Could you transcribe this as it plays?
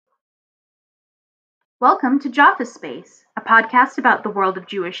Welcome to Jaffa Space, a podcast about the world of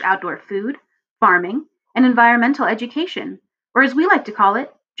Jewish outdoor food, farming, and environmental education, or as we like to call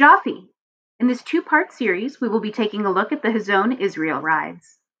it, Jaffe. In this two-part series, we will be taking a look at the Hazon Israel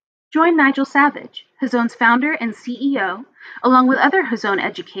Rides. Join Nigel Savage, Hazon's founder and CEO, along with other Hazon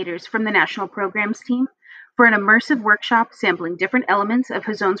educators from the National Programs team, for an immersive workshop sampling different elements of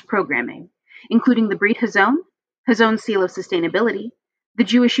Hazon's programming, including the Brit Hazon, Hazon's Seal of Sustainability, the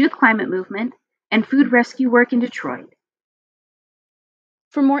Jewish Youth Climate Movement, and food rescue work in Detroit.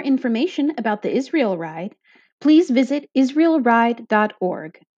 For more information about the Israel Ride, please visit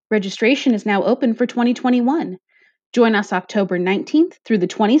israelride.org. Registration is now open for 2021. Join us October 19th through the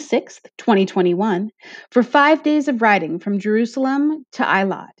 26th, 2021, for 5 days of riding from Jerusalem to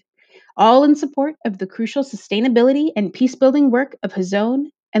Eilat, all in support of the crucial sustainability and peace-building work of Hazon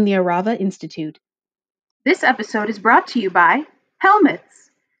and the Arava Institute. This episode is brought to you by helmets.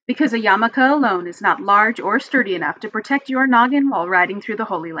 Because a yarmulke alone is not large or sturdy enough to protect your noggin while riding through the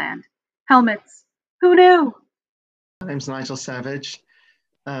Holy Land. Helmets. Who knew? My name's Nigel Savage,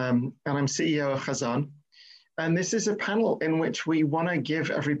 and I'm CEO of Hazon. And this is a panel in which we want to give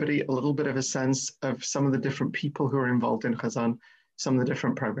everybody a little bit of a sense of some of the different people who are involved in Hazon, some of the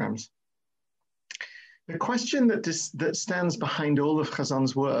different programs. The question that stands behind all of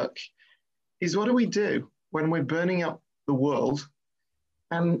Hazon's work is, what do we do when we're burning up the world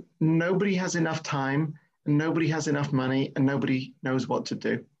and nobody has enough time, and nobody has enough money, and nobody knows what to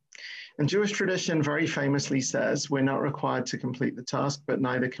do? And Jewish tradition very famously says, we're not required to complete the task, but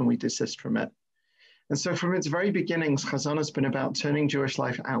neither can we desist from it. And so from its very beginnings, Hazon has been about turning Jewish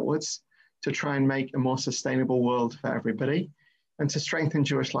life outwards to try and make a more sustainable world for everybody, and to strengthen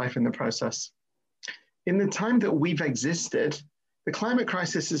Jewish life in the process. In the time that we've existed, the climate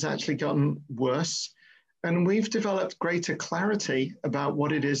crisis has actually gotten worse, and we've developed greater clarity about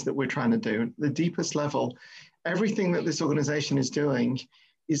what it is that we're trying to do. At the deepest level, everything that this organization is doing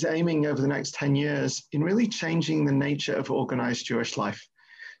is aiming over the next 10 years in really changing the nature of organized Jewish life.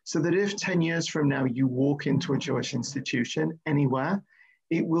 So that if 10 years from now you walk into a Jewish institution anywhere,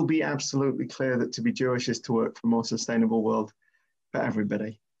 it will be absolutely clear that to be Jewish is to work for a more sustainable world for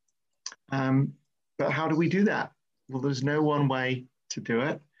everybody. But how do we do that? Well, there's no one way to do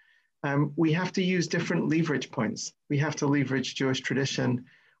it. We have to use different leverage points. We have to leverage Jewish tradition.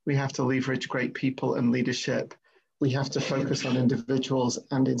 We have to leverage great people and leadership. We have to focus on individuals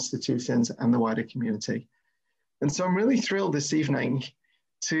and institutions and the wider community. And so I'm really thrilled this evening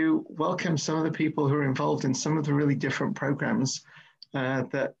to welcome some of the people who are involved in some of the really different programs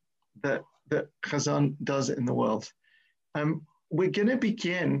that Hazon does in the world. We're going to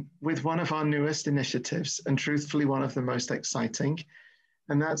begin with one of our newest initiatives, and truthfully one of the most exciting,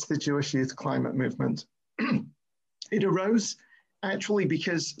 and that's the Jewish Youth Climate Movement. It arose actually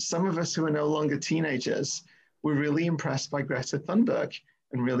because some of us who are no longer teenagers were really impressed by Greta Thunberg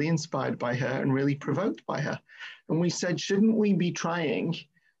and really inspired by her and really provoked by her. And we said, shouldn't we be trying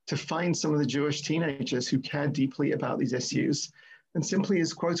to find some of the Jewish teenagers who care deeply about these issues and simply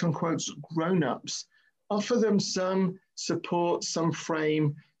as quote unquote grown-ups, offer them some support, some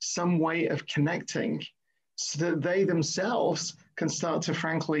frame, some way of connecting so that they themselves can start to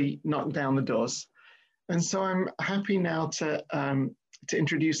frankly knock down the doors. And so I'm happy now to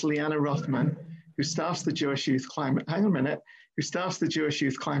introduce Liana Rothman, who staffs the Jewish Youth Climate, who staffs the Jewish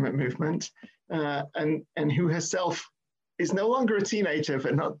Youth Climate Movement, and who herself is no longer a teenager,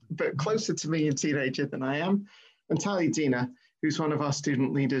 but closer to me a teenager than I am, and Tali Dina, who's one of our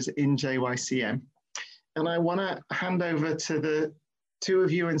student leaders in JYCM. And I want to hand over to the two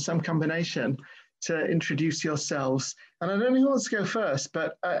of you in some combination to introduce yourselves. And I don't know who wants to go first,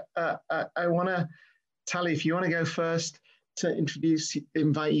 but I want to, Tali, if you want to go first, to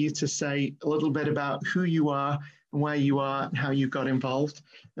invite you to say a little bit about who you are and where you are and how you got involved.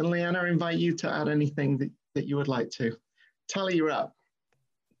 And Liana, I invite you to add anything that you would like to. Tali, you're up.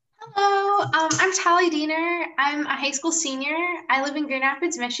 Hello, I'm Tali Diener. I'm a high school senior. I live in Grand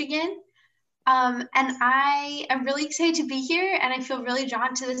Rapids, Michigan. And I am really excited to be here, and I feel really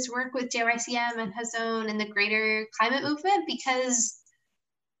drawn to this work with JYCM and Hazon and the greater climate movement because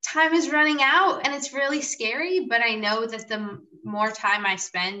time is running out and it's really scary, but I know that the more time I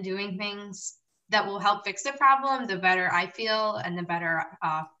spend doing things that will help fix the problem, the better I feel and the better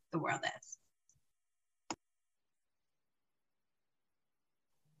off the world is.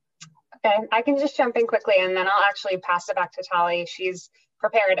 Okay, I can just jump in quickly and then I'll actually pass it back to Tali. She's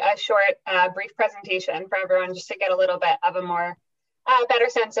prepared a short, brief presentation for everyone just to get a little bit of a more better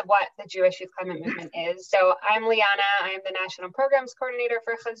sense of what the Jewish Youth Climate Movement is. So I'm Liana. I am the National Programs Coordinator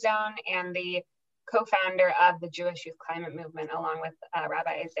for Hazon and the co-founder of the Jewish Youth Climate Movement along with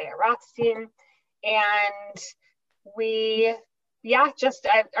Rabbi Isaiah Rothstein. And we, just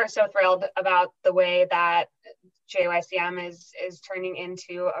are so thrilled about the way that JYCM is turning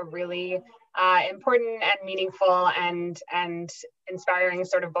into a really important and meaningful and inspiring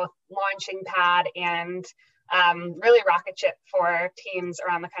sort of both launching pad and really rocket ship for teams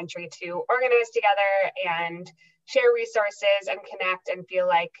around the country to organize together and share resources and connect and feel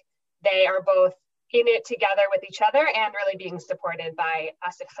like they are both in it together with each other and really being supported by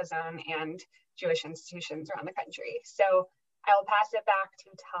us at Chazon and Jewish institutions around the country. So I will pass it back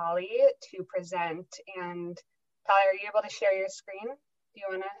to Tali to present. And Tali, are you able to share your screen? Do you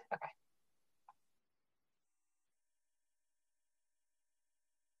want to? Okay.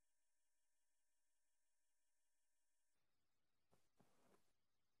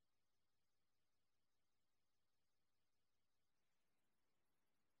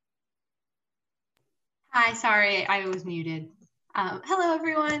 Hi, sorry, I was muted. Hello,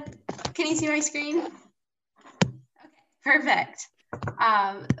 everyone. Can you see my screen? Okay, perfect.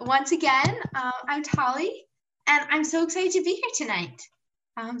 Once again, I'm Tali, and I'm so excited to be here tonight.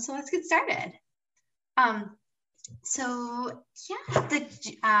 So let's get started. As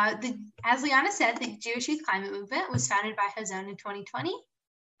Liana said, the Jewish Youth Climate Movement was founded by Chazon in 2020.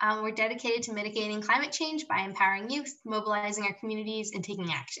 We're dedicated to mitigating climate change by empowering youth, mobilizing our communities, and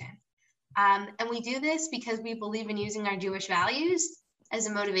taking action. And we do this because we believe in using our Jewish values as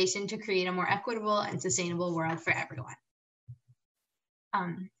a motivation to create a more equitable and sustainable world for everyone.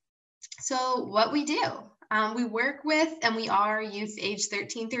 So what we do, we work with and we are youth aged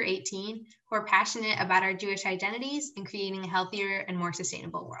 13 through 18 who are passionate about our Jewish identities and creating a healthier and more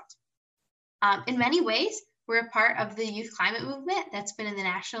sustainable world. In many ways, we're a part of the youth climate movement that's been in the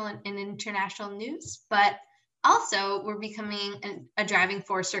national and international news, but also we're becoming a driving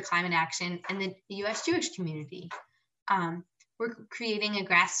force for climate action in the US Jewish community. We're creating a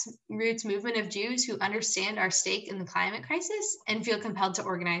grassroots movement of Jews who understand our stake in the climate crisis and feel compelled to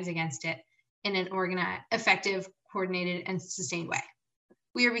organize against it in an effective, coordinated, and sustained way.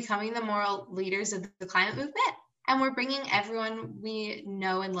 We are becoming the moral leaders of the climate movement, and we're bringing everyone we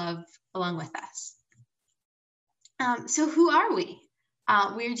know and love along with us. So who are we?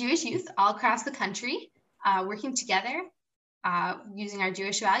 We're Jewish youth all across the country, working together, using our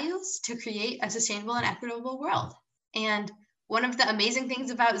Jewish values to create a sustainable and equitable world. And one of the amazing things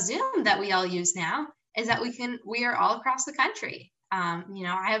about Zoom that we all use now is that we are all across the country. I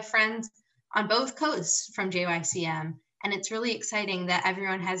have friends on both coasts from JYCM, and it's really exciting that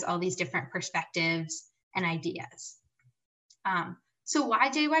everyone has all these different perspectives and ideas. So why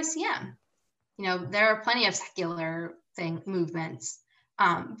JYCM? There are plenty of secular movements,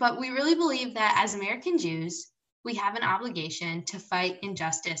 but we really believe that as American Jews, we have an obligation to fight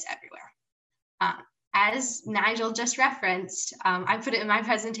injustice everywhere. As Nigel just referenced, I put it in my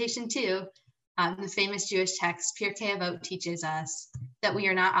presentation too, the famous Jewish text, Pirkei Avot, teaches us that we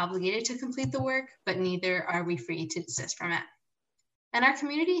are not obligated to complete the work, but neither are we free to desist from it. And our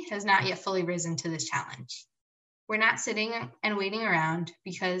community has not yet fully risen to this challenge. We're not sitting and waiting around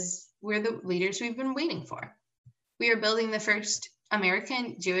because we're the leaders we've been waiting for. We are building the first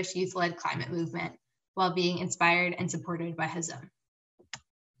American Jewish youth-led climate movement while being inspired and supported by Chazon.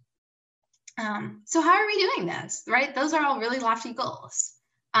 So how are we doing this, right? Those are all really lofty goals.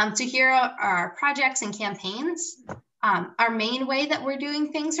 So here are our projects and campaigns. Our main way that we're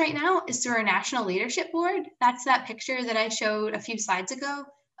doing things right now is through our National Leadership Board. That's that picture that I showed a few slides ago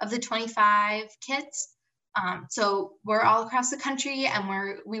of the 25 kits. So we're all across the country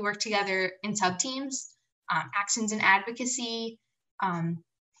and we work together in sub-teams, actions and advocacy,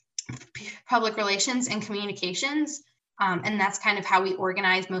 public relations and communications. And that's kind of how we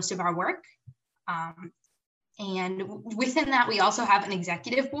organize most of our work. And within that, we also have an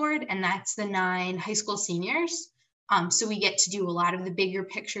executive board, and that's the 9 high school seniors. So we get to do a lot of the bigger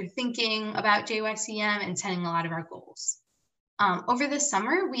picture thinking about JYCM and setting a lot of our goals. Over the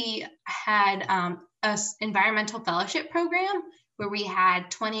summer, we had an environmental fellowship program where we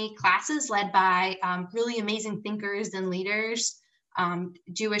had 20 classes led by really amazing thinkers and leaders,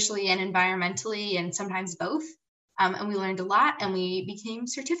 Jewishly and environmentally, and sometimes both. And we learned a lot and we became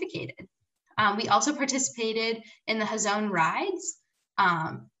certificated. We also participated in the Chazon rides.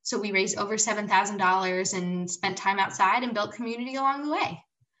 So we raised over $7,000 and spent time outside and built community along the way.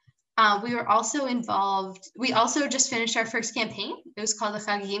 We were also involved. We also just finished our first campaign. It was called the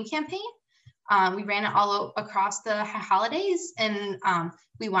Chagim campaign. We ran it all across the holidays, and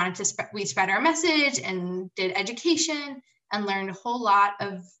we spread our message and did education and learned a whole lot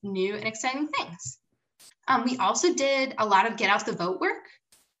of new and exciting things. We also did a lot of get out the vote work.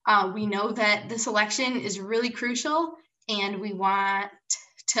 We know that this election is really crucial, and we want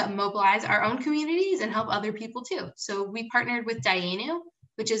to mobilize our own communities and help other people too. So we partnered with Dayenu,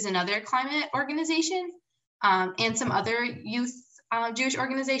 which is another climate organization, and some other youth Jewish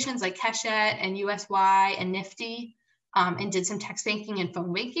organizations like Keshet and USY and NIFTY, and did some text banking and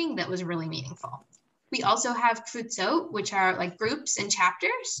phone banking that was really meaningful. We also have Kvutzot, which are like groups and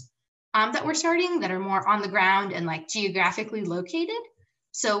chapters that we're starting that are more on the ground and like geographically located.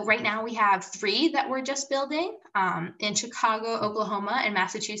 So right now we have 3 that we're just building in Chicago, Oklahoma, and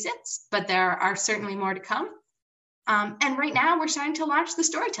Massachusetts, but there are certainly more to come. And right now we're starting to launch the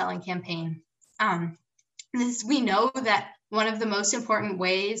storytelling campaign. We know that one of the most important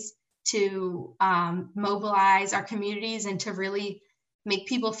ways to mobilize our communities and to really make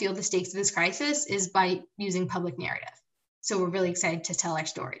people feel the stakes of this crisis is by using public narrative. So we're really excited to tell our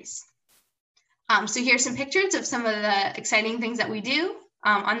stories. So here's some pictures of some of the exciting things that we do.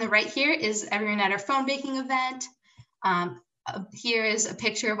 On the right here is everyone at our phone baking event. Here is a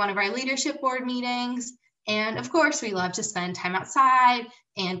picture of one of our leadership board meetings. And of course, we love to spend time outside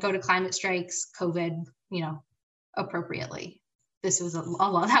and go to climate strikes, COVID, appropriately. This was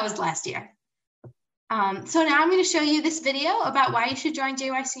that was last year. So now I'm going to show you this video about why you should join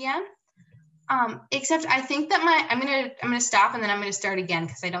JYCM. Except I think that I'm going to stop and then I'm going to start again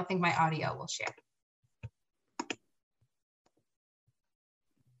because I don't think my audio will share.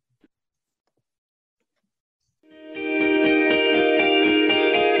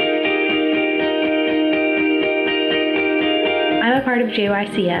 I'm a part of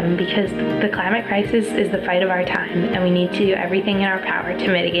JYCM because the climate crisis is the fight of our time, and we need to do everything in our power to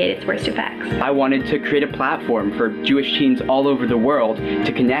mitigate its worst effects. I wanted to create a platform for Jewish teens all over the world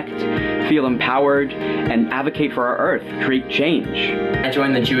to connect, feel empowered, and advocate for our Earth, create change. I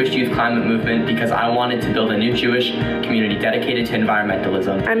joined the Jewish Youth Climate Movement because I wanted to build a new Jewish community dedicated to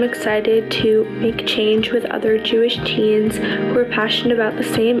environmentalism. I'm excited to make change with other Jewish teens who are passionate about the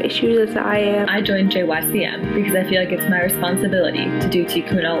same issues as I am. I joined JYCM because I feel like it's my responsibility to do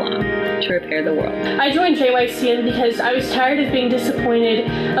Tikkun Olam, to repair the world. I joined JYCM because I was tired of being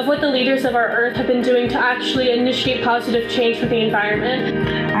disappointed of what the leaders of our Earth have been doing to actually initiate positive change for the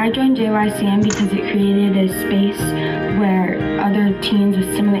environment. I joined JYCM because it created a space where other teens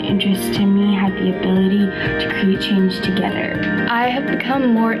with similar interests to me had the ability to create change together. I have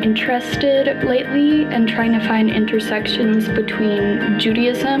become more interested lately in trying to find intersections between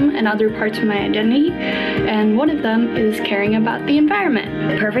Judaism and other parts of my identity, and one of them is caring about the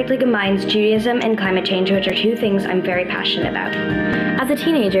environment. It perfectly combines Judaism and climate change, which are 2 things I'm very passionate about. As a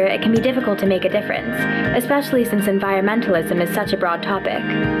teenager, it can be difficult to make a difference, especially since environmentalism is such a broad topic.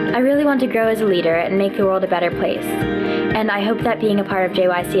 I really want to grow as a leader and make the world a better place, and I hope that being a part of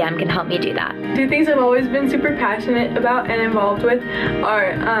JYCM can help me do that. 2 things I've always been super passionate about and involved with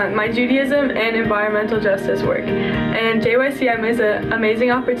are my Judaism and environmental justice work. And JYCM is an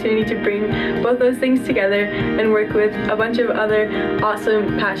amazing opportunity to bring both those things together and work with a bunch of other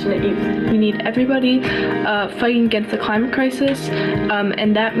awesome, passionate youth. We need everybody fighting against the climate crisis,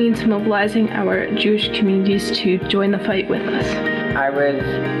 and that means mobilizing our Jewish communities to join the fight with us. I was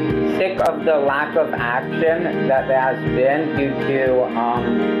sick of the lack of action that there has been due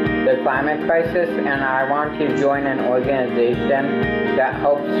to the climate crisis, and I want to join an organization that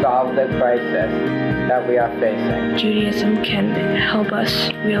helps solve the crisis that we are facing. Judaism can help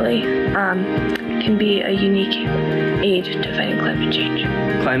us, really. Can be a unique aid to fighting climate change.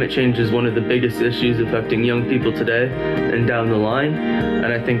 Climate change is one of the biggest issues affecting young people today and down the line,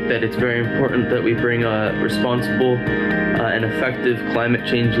 and I think that it's very important that we bring a responsible and effective climate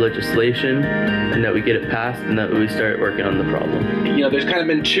change legislation, and that we get it passed, and that we start working on the problem. There's kind of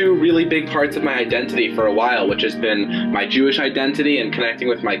been 2 really big parts of my identity for a while, which has been my Jewish identity and connecting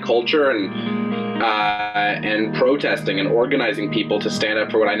with my culture and protesting and organizing people to stand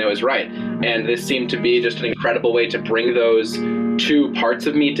up for what I know is right. And this seemed to be just an incredible way to bring those 2 parts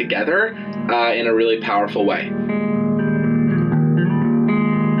of me together in a really powerful way.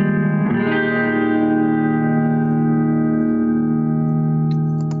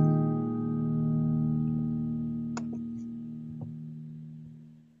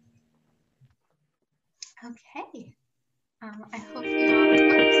 Okay. I hope you all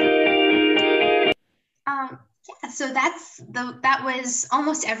so that was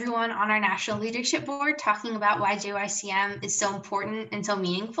almost everyone on our national leadership board talking about why JYCM is so important and so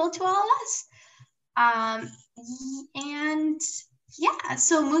meaningful to all of us. And yeah,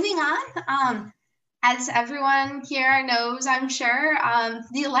 so moving on, as everyone here knows, I'm sure,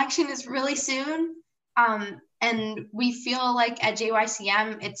 the election is really soon. And we feel like at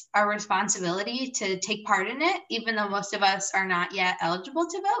JYCM, it's our responsibility to take part in it, even though most of us are not yet eligible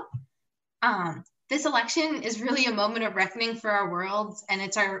to vote. This election is really a moment of reckoning for our world, and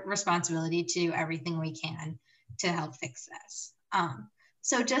it's our responsibility to do everything we can to help fix this.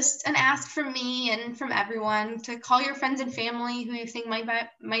 So just an ask from me and from everyone to call your friends and family who you think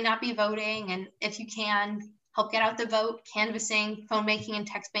might not be voting, and if you can, help get out the vote. Canvassing, phone banking, and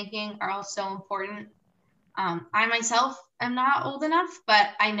text banking are all so important. I myself am not old enough, but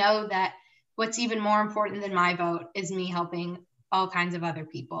I know that what's even more important than my vote is me helping all kinds of other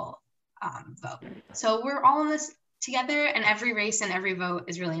people vote. So we're all in this together, and every race and every vote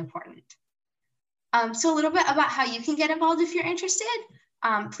is really important. So a little bit about how you can get involved if you're interested.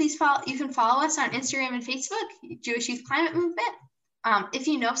 You can follow us on Instagram and Facebook, Jewish Youth Climate Movement. If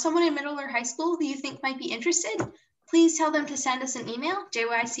you know someone in middle or high school who you think might be interested, please tell them to send us an email,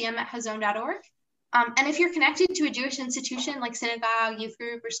 jycm@hazon.org. And if you're connected to a Jewish institution like synagogue, youth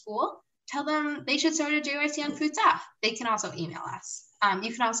group, or school, tell them they should start a JYC on Futsal. They can also email us.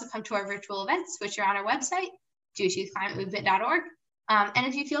 You can also come to our virtual events, which are on our website, jewishyouthclimatemovement.org. And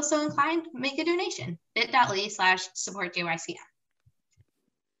if you feel so inclined, make a donation, bit.ly/supportJYCM.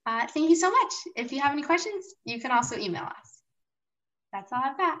 Thank you so much. If you have any questions, you can also email us. That's all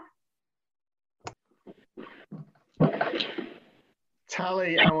I've got.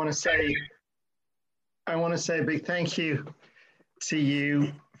 Tali, I want to say a big thank you to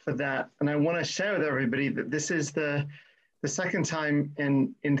you for that. And I want to share with everybody that this is the second time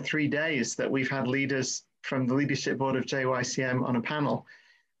in 3 days that we've had leaders from the leadership board of JYCM on a panel.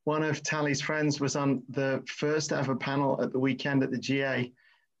 One of Tali's friends was on the first ever panel at the weekend at the GA,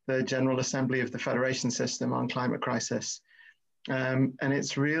 the General Assembly of the Federation System on climate crisis. And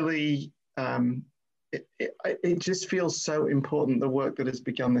it's really, it just feels so important, the work that has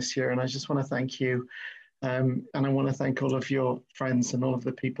begun this year. And I just want to thank you. And I want to thank all of your friends and all of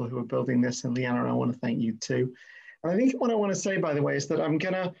the people who are building this. And Leanna, I want to thank you too. And I think what I want to say, by the way, is that I'm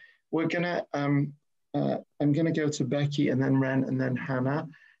gonna go to Becky and then Ren and then Hannah.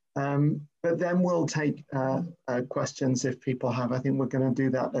 But then we'll take questions if people have. I think we're going to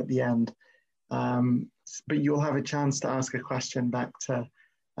do that at the end. But you'll have a chance to ask a question back to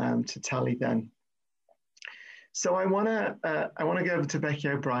Tali then. So I want to go over to Becky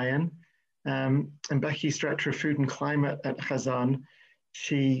O'Brien. And Becky's Director of Food and Climate at Hazon.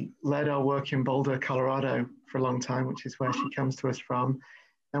 She led our work in Boulder, Colorado for a long time, which is where she comes to us from.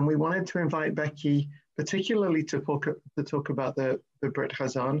 And we wanted to invite Becky particularly to talk about the Brit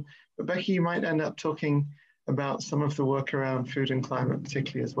Hazon. But Becky, you might end up talking about some of the work around food and climate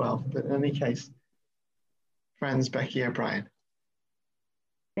particularly as well. But in any case, friends, Becky O'Brien.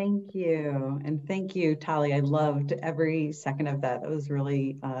 Thank you. And thank you, Tali. I loved every second of that. That was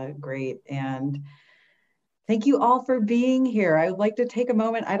really great. And thank you all for being here. I would like to take a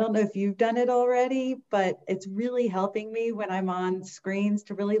moment. I don't know if you've done it already, but it's really helping me when I'm on screens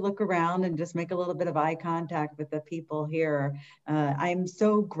to really look around and just make a little bit of eye contact with the people here. I'm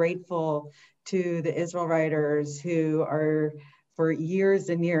so grateful to the Israel writers who are, for years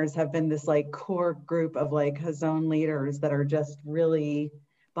and years, have been this like core group of like Hazon leaders that are just really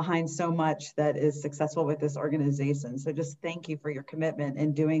behind so much that is successful with this organization. So just thank you for your commitment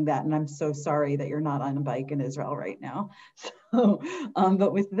in doing that. And I'm so sorry that you're not on a bike in Israel right now. So,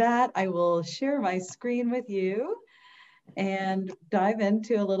 but with that, I will share my screen with you and dive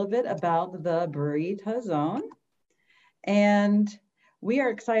into a little bit about the Brit Hazon. And we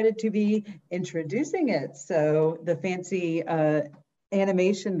are excited to be introducing it. So the fancy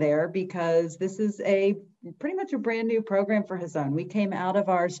animation there, because this is pretty much a brand new program for Hazon. We came out of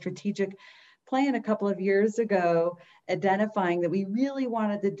our strategic plan a couple of years ago, identifying that we really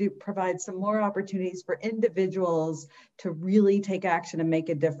wanted to provide some more opportunities for individuals to really take action and make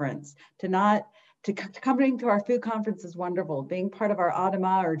a difference. Coming to our food conference is wonderful. Being part of our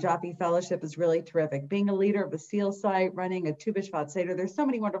Adama or Jaffe Fellowship is really terrific. Being a leader of a SEAL site, running a Tu B'Shvat Seder, there's so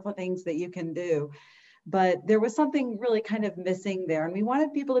many wonderful things that you can do. But there was something really kind of missing there. And we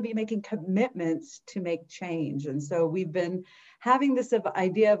wanted people to be making commitments to make change. And so we've been having this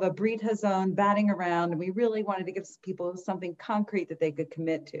idea of a Brit Hazon batting around, and we really wanted to give people something concrete that they could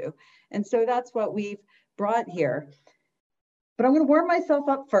commit to. And so that's what we've brought here. But I'm going to warm myself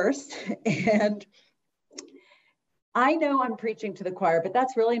up first. And I know I'm preaching to the choir, but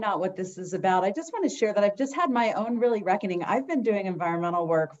that's really not what this is about. I just want to share that I've just had my own really reckoning. I've been doing environmental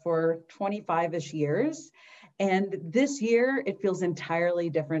work for 25-ish years. And this year, it feels entirely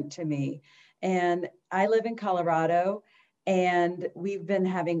different to me. And I live in Colorado, and we've been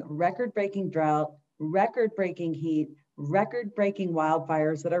having record-breaking drought, record-breaking heat, record-breaking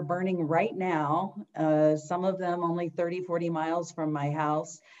wildfires that are burning right now, some of them only 30, 40 miles from my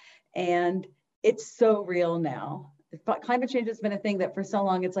house. And it's so real now. climate change has been a thing that for so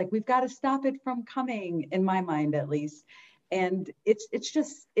long, it's like, we've got to stop it from coming, in my mind, at least. And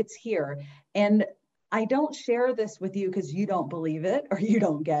it's here. And I don't share this with you because you don't believe it or you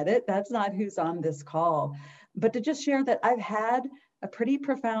don't get it. That's not who's on this call. But to just share that I've had a pretty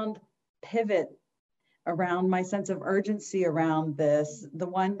profound pivot around my sense of urgency around this, the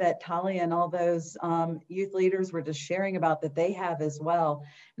one that Talia and all those youth leaders were just sharing about that they have as well.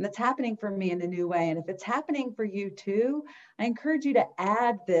 And that's happening for me in a new way. And if it's happening for you too, I encourage you to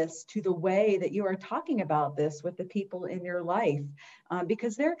add this to the way that you are talking about this with the people in your life,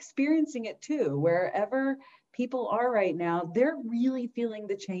 because they're experiencing it too. Wherever people are right now, they're really feeling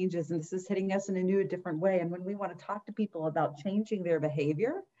the changes, and this is hitting us in a new, different way. And when we want to talk to people about changing their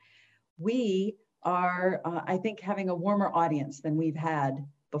behavior, we are, I think, having a warmer audience than we've had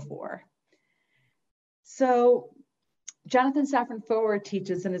before. So Jonathan Safran Foer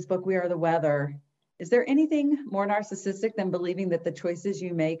teaches in his book, We Are the Weather, is there anything more narcissistic than believing that the choices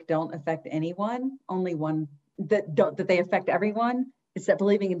you make don't affect anyone, only one, that they affect everyone? It's that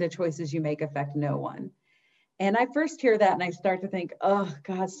believing in the choices you make affect no one. And I first hear that and I start to think, oh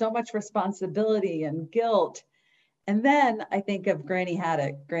God, so much responsibility and guilt. And then I think of Granny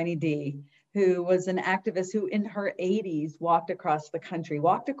Haddock, Granny D, who was an activist who in her 80s walked across the country,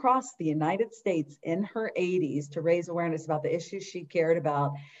 walked across the United States in her 80s to raise awareness about the issues she cared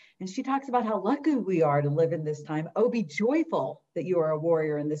about. And she talks about how lucky we are to live in this time. Oh, be joyful that you are a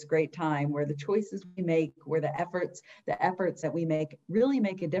warrior in this great time where the choices we make, where the efforts that we make really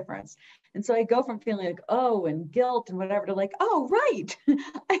make a difference. And so I go from feeling like, oh, and guilt and whatever to like, oh, right,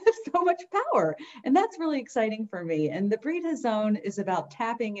 I have so much power. And that's really exciting for me. And the Brita Zone is about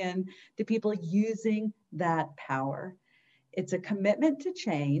tapping in to people using that power. It's a commitment to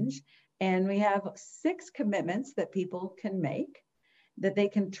change. And we have 6 commitments that people can make, that they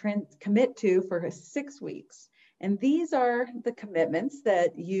can commit to for 6 weeks. And these are the commitments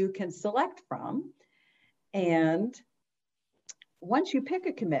that you can select from. And once you pick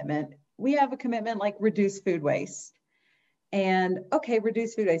a commitment, we have a commitment like reduce food waste. And okay,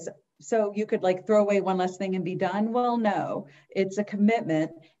 reduce food waste. So you could like throw away one less thing and be done? Well, no, it's a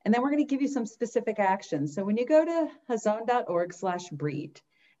commitment. And then we're going to give you some specific actions. So when you go to hazon.org/BREAT,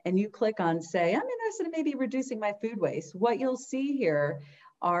 and you click on, say, I'm interested in maybe reducing my food waste, what you'll see here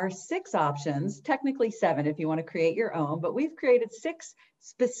are 6 options, technically 7 if you want to create your own, but we've created 6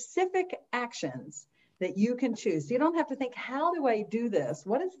 specific actions that you can choose. So you don't have to think, how do I do this?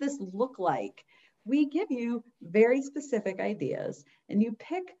 What does this look like? We give you very specific ideas, and you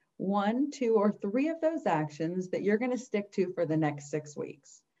pick 1, 2, or 3 of those actions that you're going to stick to for the next 6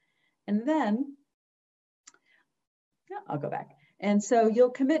 weeks. And then, I'll go back. And so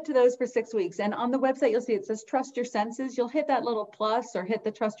you'll commit to those for 6 weeks. And on the website, you'll see it says trust your senses. You'll hit that little plus or hit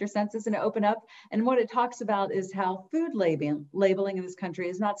the trust your senses and open up. And what it talks about is how food labeling in this country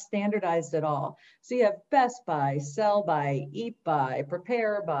is not standardized at all. So you have best by, sell by, eat by,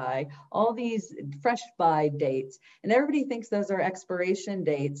 prepare by, all these fresh by dates. And everybody thinks those are expiration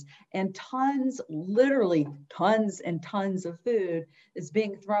dates. And tons, literally tons and tons of food is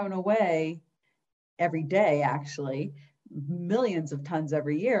being thrown away every day, actually. Millions of tons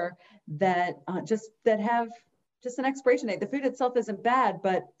every year that have just an expiration date. The food itself isn't bad,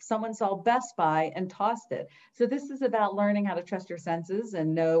 but someone saw Best By and tossed it. So this is about learning how to trust your senses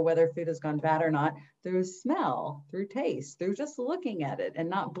and know whether food has gone bad or not through smell, through taste, through just looking at it and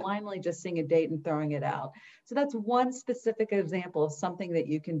not blindly just seeing a date and throwing it out. So that's one specific example of something that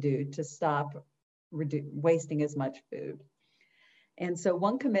you can do to stop wasting as much food. And so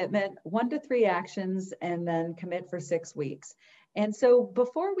 1 commitment, 1 to 3 actions, and then commit for 6 weeks. And so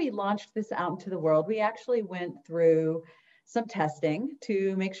before we launched this out into the world, we actually went through some testing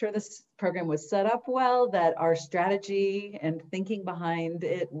to make sure this program was set up well, that our strategy and thinking behind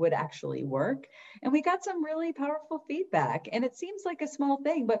it would actually work. And we got some really powerful feedback. And it seems like a small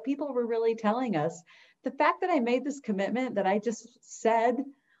thing, but people were really telling us the fact that I made this commitment that I just said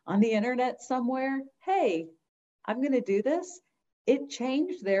on the internet somewhere, hey, I'm going to do this. It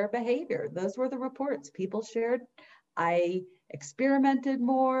changed their behavior. Those were the reports people shared. I experimented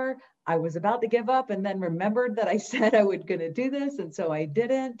more. I was about to give up and then remembered that I said I was going to do this, and so I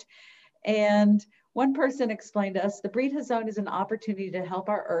didn't. And one person explained to us, the Brita Zone is an opportunity to help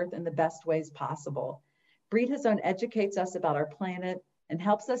our Earth in the best ways possible. Brita Zone educates us about our planet and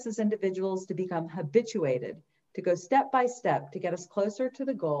helps us as individuals to become habituated, to go step by step to get us closer to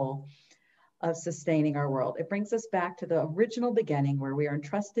the goal of sustaining our world. It brings us back to the original beginning where we are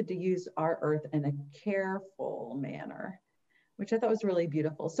entrusted to use our Earth in a careful manner, which I thought was really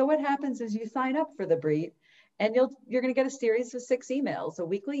beautiful. So what happens is you sign up for the BREAT and you're going to get a series of 6 emails, a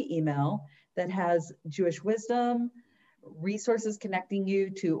weekly email that has Jewish wisdom, resources connecting you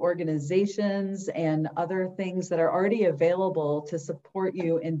to organizations and other things that are already available to support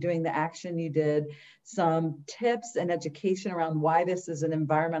you in doing the action you did, some tips and education around why this is an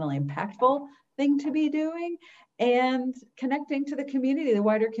environmentally impactful thing to be doing, and connecting to the community, the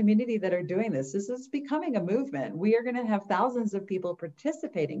wider community that are doing this. This is becoming a movement. We are going to have thousands of people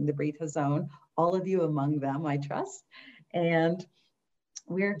participating in the Brit Hazon, all of you among them, I trust. And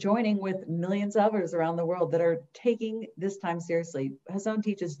we're joining with millions of others around the world that are taking this time seriously. Hazon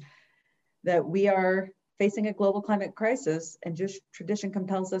teaches that we are facing a global climate crisis, and Jewish tradition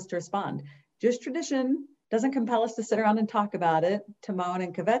compels us to respond. Jewish tradition doesn't compel us to sit around and talk about it, to moan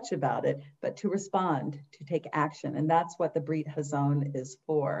and kvetch about it, but to respond, to take action. And that's what the Brit Hazon is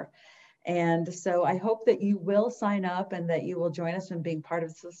for. And so I hope that you will sign up and that you will join us in being part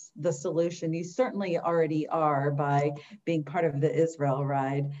of the solution. You certainly already are by being part of the Israel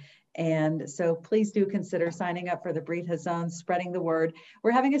Ride. And so please do consider signing up for the Brit Hazon, spreading the word.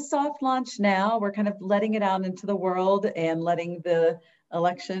 We're having a soft launch now. We're kind of letting it out into the world and letting the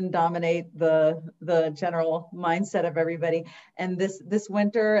election dominate the general mindset of everybody. And this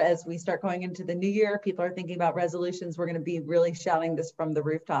winter, as we start going into the new year, people are thinking about resolutions. We're going to be really shouting this from the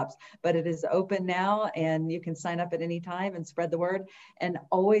rooftops, but it is open now and you can sign up at any time and spread the word. And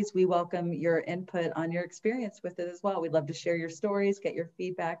always we welcome your input on your experience with it as well. We'd love to share your stories, get your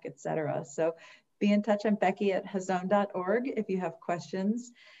feedback, etc. So be in touch. I'm Becky at hazon.org if you have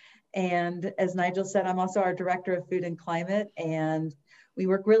questions. And as Nigel said, I'm also our Director of Food and Climate, and we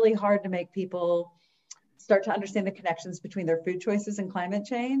work really hard to make people start to understand the connections between their food choices and climate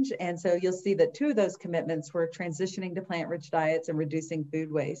change. And so you'll see that 2 of those commitments were transitioning to plant-rich diets and reducing food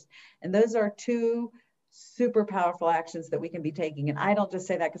waste. And those are 2 super powerful actions that we can be taking. And I don't just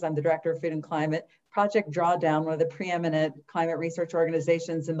say that because I'm the Director of Food and Climate. Project Drawdown, one of the preeminent climate research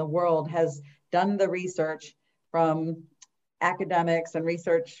organizations in the world, has done the research from academics and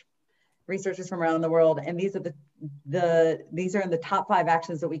researchers from around the world, and these are these are in the top 5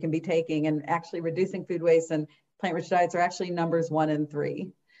 actions that we can be taking, and actually reducing food waste and plant-rich diets are actually numbers 1 and 3.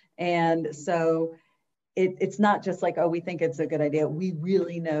 And so it's not just like, oh, we think it's a good idea. We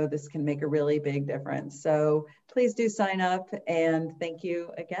really know this can make a really big difference. So please do sign up, and thank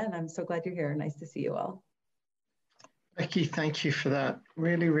you again. I'm so glad you're here. Nice to see you all. Becky, thank you for that.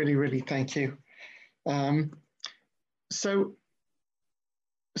 Really, really, really thank you. So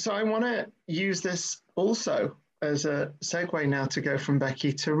I want to use this also as a segue now to go from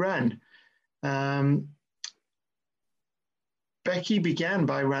Becky to Ren. Becky began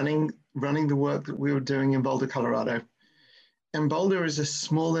by running the work that we were doing in Boulder, Colorado. And Boulder is a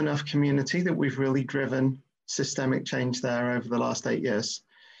small enough community that we've really driven systemic change there over the last 8 years.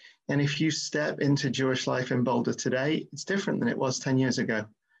 And if you step into Jewish life in Boulder today, it's different than it was 10 years ago.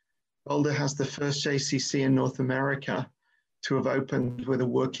 Boulder has the first JCC in North America to have opened with a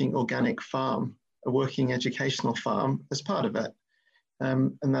working organic farm, a working educational farm as part of it.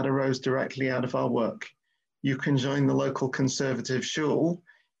 And that arose directly out of our work. You can join the local conservative shul,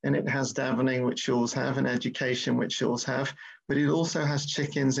 and it has davening, which shuls have, and education, which shuls have, but it also has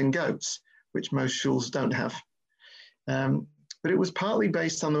chickens and goats, which most shuls don't have. But it was partly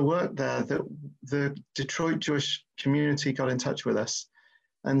based on the work there that the Detroit Jewish community got in touch with us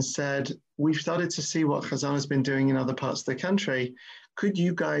and said, we've started to see what Hazon has been doing in other parts of the country. Could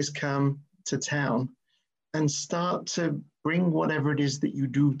you guys come to town and start to bring whatever it is that you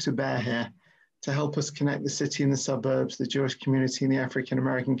do to bear here to help us connect the city and the suburbs, the Jewish community and the African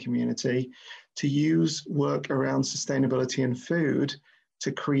American community, to use work around sustainability and food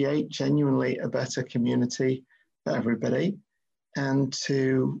to create genuinely a better community for everybody and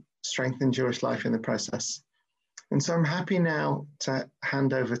to strengthen Jewish life in the process. And so I'm happy now to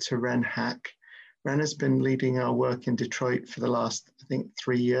hand over to Ren Hack. Ren has been leading our work in Detroit for the last, I think,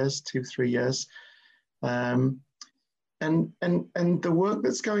 3 years, 2-3 years. And the work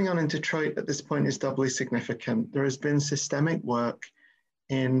that's going on in Detroit at this point is doubly significant. There has been systemic work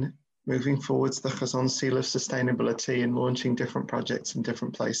in moving forwards the Hazon Seal of Sustainability and launching different projects in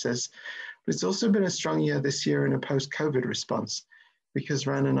different places. But it's also been a strong year this year in a post-COVID response, because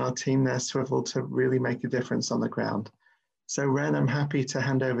Ren and our team there swiveled to really make a difference on the ground. So Ren, I'm happy to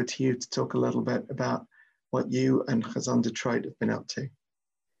hand over to you to talk a little bit about what you and Hazon Detroit have been up to.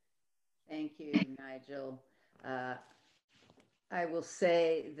 Thank you, Nigel. I will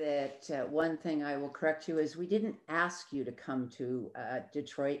say that one thing I will correct you is we didn't ask you to come to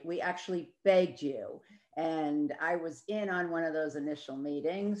Detroit. We actually begged you. And I was in on one of those initial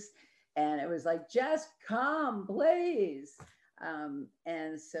meetings, and it was like, just come, please.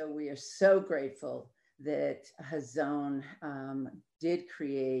 And so we are so grateful that Hazon did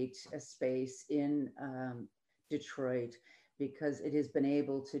create a space in Detroit, because it has been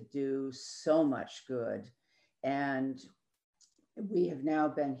able to do so much good. And we have now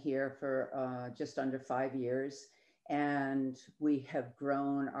been here for just under 5 years, and we have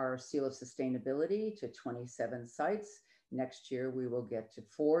grown our seal of sustainability to 27 sites. Next year, we will get to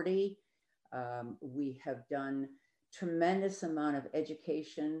 40. We have done tremendous amount of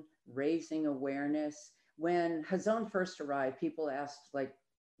education, raising awareness. When Hazon first arrived, people asked, like,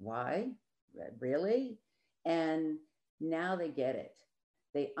 why? Really? And now they get it.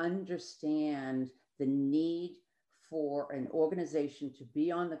 They understand the need for an organization to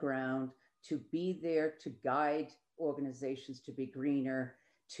be on the ground, to be there to guide organizations to be greener,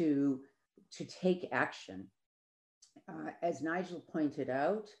 to take action. As Nigel pointed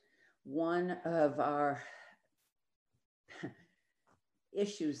out, one of our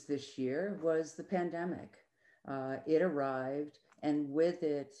issues this year was the pandemic. It arrived, and with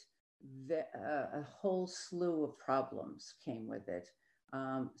it, a whole slew of problems came with it,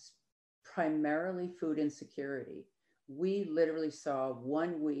 primarily food insecurity. We literally saw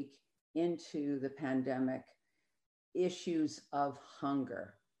 1 week into the pandemic issues of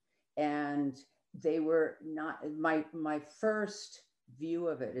hunger, and they were not, my first view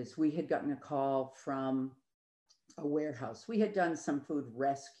of it is we had gotten a call from a warehouse. We had done some food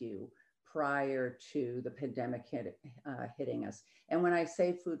rescue prior to the pandemic hitting us. And when I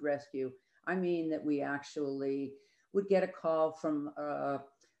say food rescue, I mean that we actually would get a call from a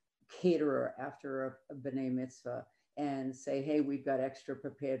caterer after a B'nai Mitzvah and say, hey, we've got extra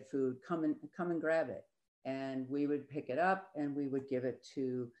prepared food, come and grab it. And we would pick it up and we would give it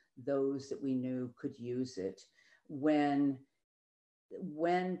to those that we knew could use it. When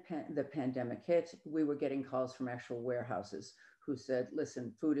the pandemic hit, we were getting calls from actual warehouses who said,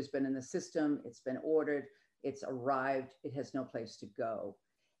 listen, food has been in the system, it's been ordered, it's arrived, it has no place to go.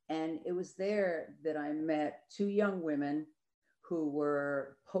 And it was there that I met 2 young women who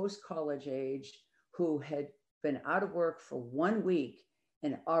were post-college age, who had been out of work for 1 week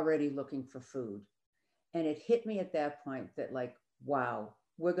and already looking for food. And it hit me at that point that, like, wow,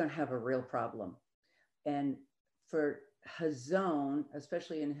 we're going to have a real problem. And for Hazon,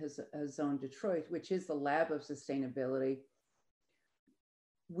 especially in Hazon Detroit, which is the lab of sustainability,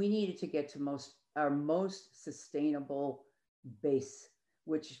 we needed to get to our most sustainable base,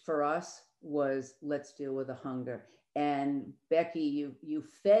 which for us was, let's deal with the hunger. And Becky, you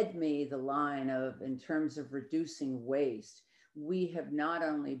fed me the line of, in terms of reducing waste, we have not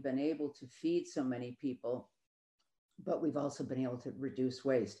only been able to feed so many people, but we've also been able to reduce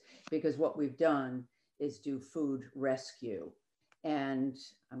waste, because what we've done is do food rescue. And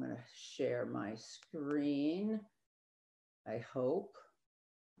I'm going to share my screen, I hope.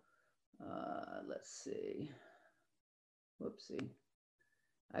 Let's see. Whoopsie.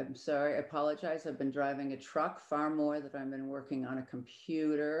 I'm sorry, I apologize. I've been driving a truck far more than I've been working on a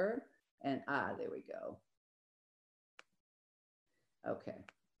computer. And there we go. Okay.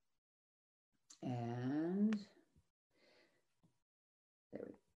 And there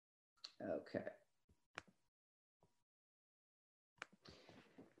we go. Okay.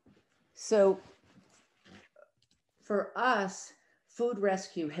 So for us, food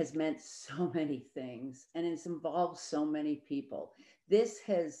rescue has meant so many things, and it's involved so many people. This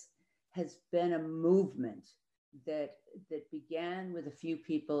has been a movement that began with a few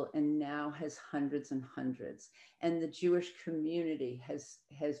people and now has hundreds and hundreds. And the Jewish community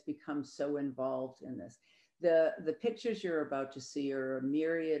has become so involved in this. The pictures you're about to see are a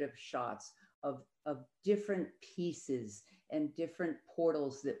myriad of shots of different pieces and different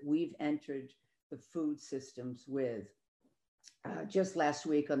portals that we've entered the food systems with. Just last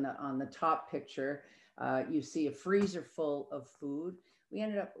week on the top picture, you see a freezer full of food.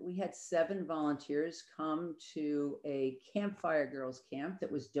 We had 7 volunteers come to a Campfire Girls camp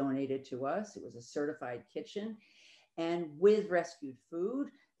that was donated to us. It was a certified kitchen, and with rescued food,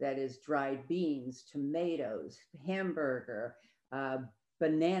 that is dried beans, tomatoes, hamburger,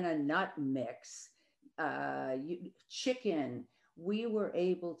 banana nut mix, chicken. We were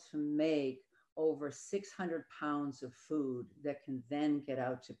able to make over 600 pounds of food that can then get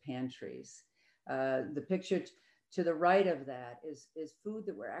out to pantries. The picture to the right of that is food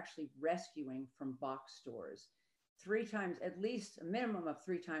that we're actually rescuing from box stores. 3 times, at least a minimum of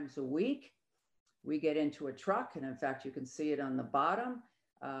 3 times a week, we get into a truck, and in fact, you can see it on the bottom.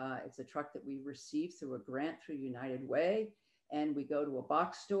 It's a truck that we received through a grant through United Way, and we go to a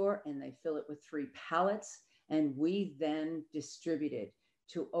box store and they fill it with 3 pallets, and we then distribute it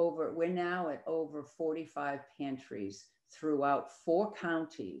to we're now at over 45 pantries throughout 4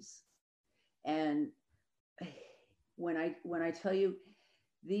 counties. And when I tell you,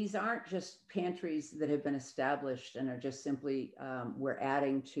 these aren't just pantries that have been established and are just simply, we're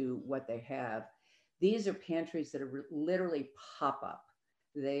adding to what they have. These are pantries that are literally pop up.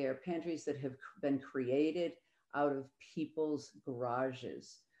 They are pantries that have been created out of people's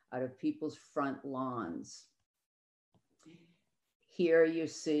garages, out of people's front lawns. Here you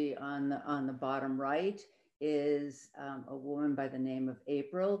see on the bottom right is a woman by the name of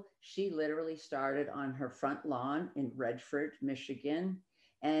April. She literally started on her front lawn in Redford, Michigan,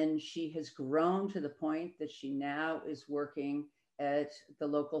 and she has grown to the point that she now is working at the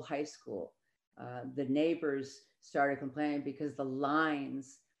local high school. The neighbors started complaining because the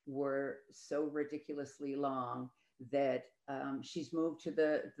lines were so ridiculously long that she's moved to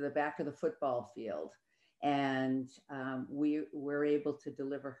the back of the football field, and we were able to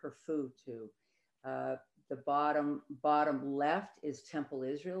deliver her food to. The bottom left is Temple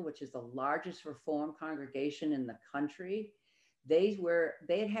Israel, which is the largest Reform congregation in the country. They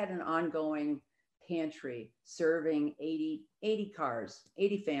had an ongoing pantry serving 80 cars,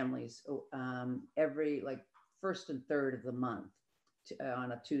 80 families every first and third of the month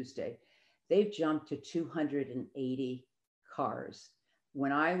on a Tuesday. They've jumped to 280 cars.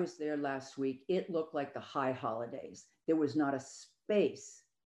 When I was there last week, it looked like the high holidays. There was not a space,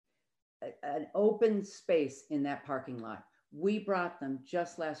 an open space in that parking lot. We brought them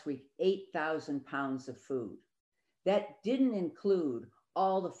just last week 8,000 pounds of food. That didn't include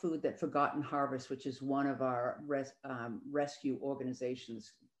all the food that Forgotten Harvest, which is one of our rescue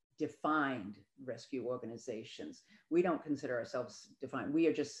organizations, defined rescue organizations. We don't consider ourselves defined. We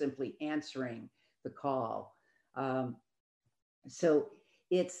are just simply answering the call. So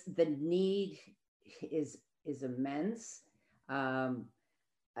it's the need is immense.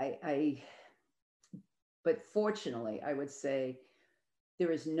 But fortunately, I would say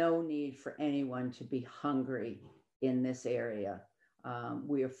there is no need for anyone to be hungry in this area.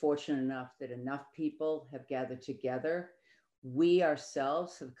 We are fortunate enough that enough people have gathered together. We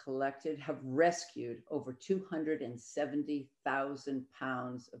ourselves have rescued over 270,000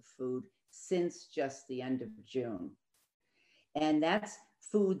 pounds of food since just the end of June. And that's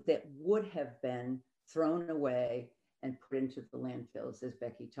food that would have been thrown away and put into the landfills, as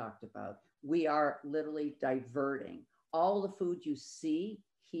Becky talked about. We are literally diverting. All the food you see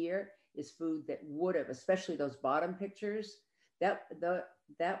here is food that would have, especially those bottom pictures, that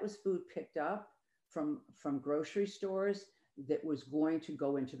was food picked up from grocery stores that was going to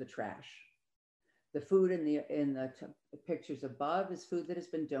go into the trash. The food in the pictures above is food that has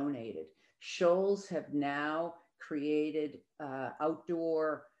been donated. Shoals have now created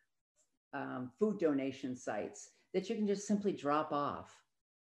outdoor food donation sites that you can just simply drop off.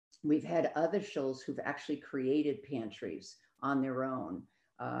 We've had other shoals who've actually created pantries on their own.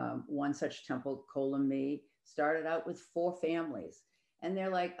 One such temple, Kolami, started out with 4 families. And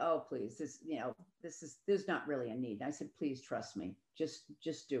they're like, oh, please, there's not really a need. And I said, please trust me, just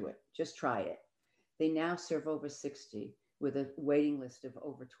do it, just try it. They now serve over 60 with a waiting list of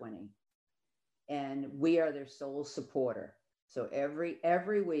over 20. And we are their sole supporter. So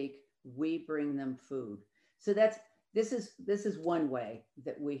every week we bring them food. So this is one way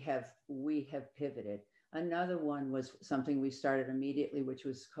that we have pivoted. Another one was something we started immediately, which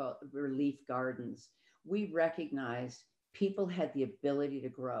was called Relief Gardens. We recognized people had the ability to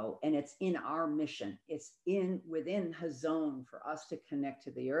grow, and it's in our mission. It's within Hazon for us to connect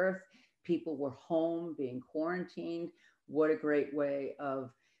to the earth. People were home being quarantined. What a great way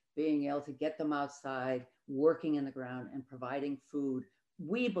of being able to get them outside, working in the ground and providing food,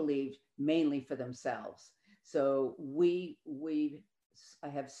 we believed mainly for themselves. So I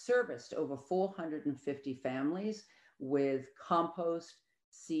have serviced over 450 families with compost,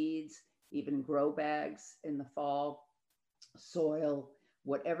 seeds, even grow bags in the fall, soil,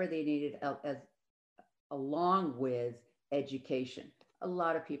 whatever they needed, along with education. A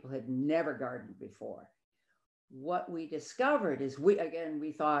lot of people had never gardened before. What we discovered is we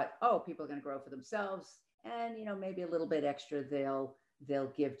thought, oh, people are going to grow for themselves, and maybe a little bit extra they'll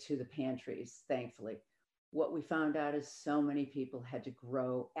give to the pantries, thankfully. What we found out is so many people had to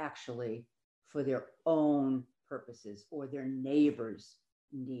grow actually for their own purposes or their neighbors'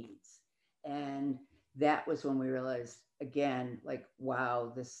 needs. And that was when we realized, again, like,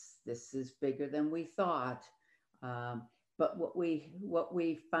 wow, this is bigger than we thought. But what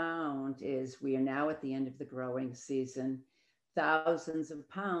we found is we are now at the end of the growing season. Thousands of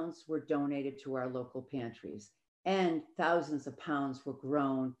pounds were donated to our local pantries, and thousands of pounds were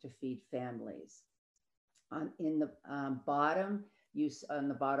grown to feed families. In the bottom, on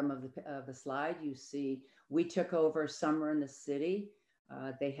the bottom of the slide, you see we took over Summer in the City.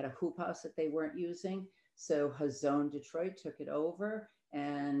 They had a hoop house that they weren't using. So Hazon Detroit took it over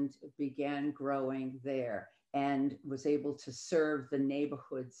and began growing there and was able to serve the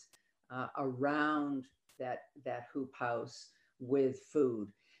neighborhoods around that hoop house with food.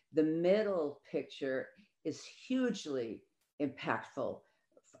 The middle picture is hugely impactful.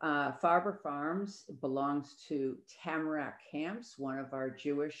 Farber Farms belongs to Tamarack Camps, one of our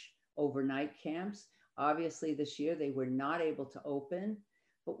Jewish overnight camps. Obviously this year they were not able to open,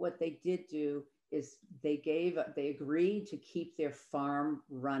 but what they did do is they agreed to keep their farm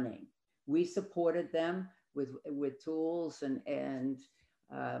running. We supported them with tools and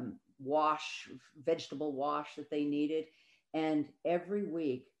vegetable wash that they needed. And every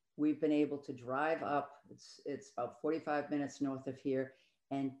week we've been able to drive up, it's about 45 minutes north of here,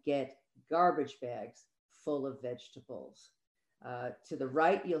 and get garbage bags full of vegetables. To the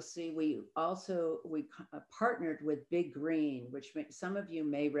right, you'll see we partnered with Big Green, which some of you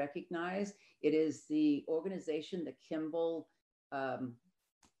may recognize. It is the organization that Kimball, I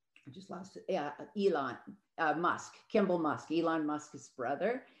just lost it, Elon Musk, Kimball Musk, Elon Musk's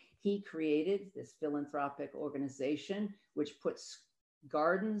brother. He created this philanthropic organization which puts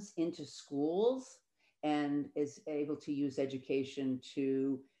gardens into schools and is able to use education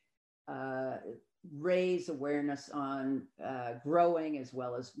to raise awareness on growing as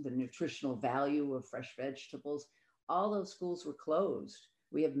well as the nutritional value of fresh vegetables. All those schools were closed.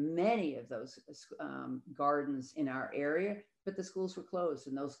 We have many of those gardens in our area, but the schools were closed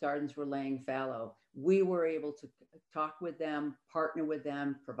and those gardens were laying fallow. We were able to talk with them, partner with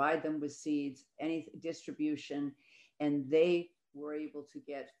them, provide them with seeds, any distribution, and they were able to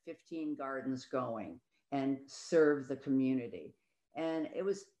get 15 gardens going and serve the community. And it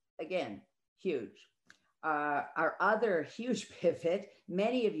was, again, huge. Our other huge pivot,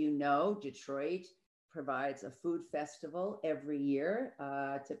 many of you know, Detroit provides a food festival every year.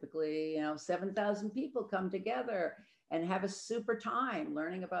 Typically, 7,000 people come together and have a super time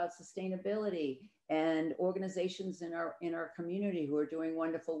learning about sustainability and organizations in our community who are doing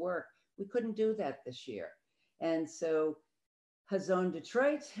wonderful work. We couldn't do that this year. And so Hazon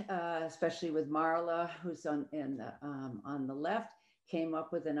Detroit, especially with Marla, who's on the left, came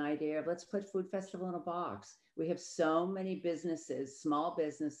up with an idea of let's put Food Festival in a box. We have so many businesses, small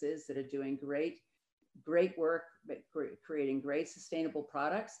businesses that are doing great work, creating great sustainable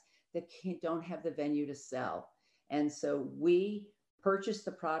products that don't have the venue to sell. And so we purchased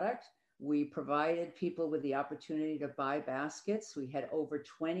the product. We provided people with the opportunity to buy baskets. We had over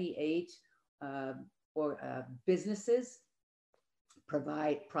 28 businesses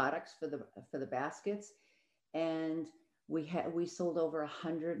provide products for the baskets. And we sold over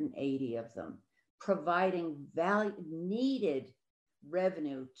 180 of them, providing needed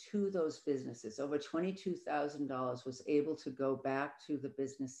revenue to those businesses. Over $22,000 was able to go back to the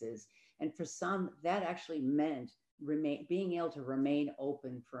businesses. And for some, that actually meant being able to remain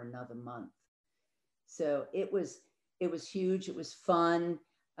open for another month. So it was huge. It was fun.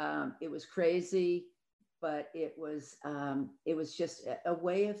 It was crazy, but it was just a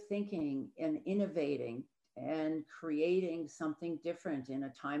way of thinking and innovating and creating something different in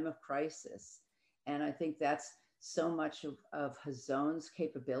a time of crisis. And I think that's so much of Hazon's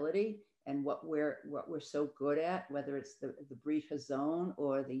capability and what we're so good at, whether it's the Brief Hazon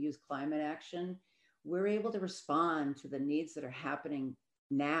or the Youth Climate Action. We're able to respond to the needs that are happening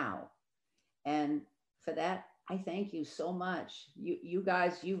now. And for that, I thank you so much. You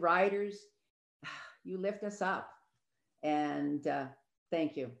guys, you riders, you lift us up. And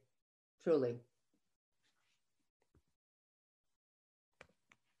thank you, truly.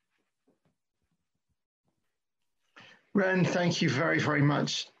 Ren, thank you very, very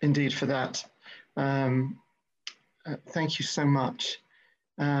much indeed for that. Thank you so much.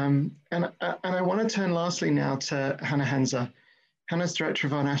 And I want to turn lastly now to Hannah Henzer. Hannah's director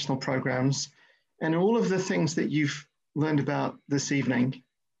of our national programs, and all of the things that you've learned about this evening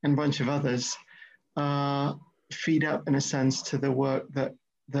and a bunch of others feed up in a sense to the work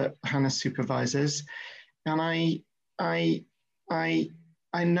that Hannah supervises. And I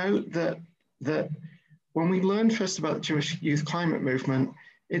note that when we learn first about the Jewish Youth Climate Movement,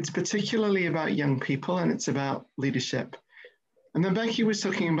 it's particularly about young people and it's about leadership. And then Becky was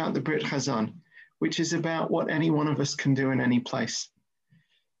talking about the Brit Hazon, which is about what any one of us can do in any place.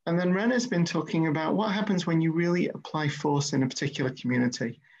 And then Ren has been talking about what happens when you really apply force in a particular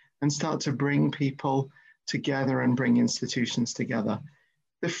community and start to bring people together and bring institutions together.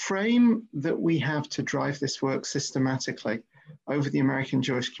 The frame that we have to drive this work systematically over the American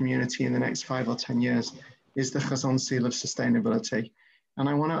Jewish community in the next 5 or 10 years is the Hazon Seal of Sustainability. And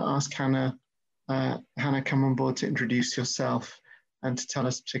I want to ask Hannah, come on board to introduce yourself and to tell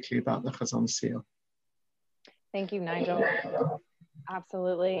us particularly about the Hazon Seal. Thank you, Nigel.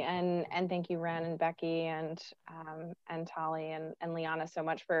 Absolutely, and thank you, Ren and Becky and Tali and Liana so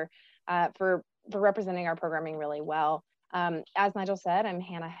much for representing our programming really well. As Nigel said, I'm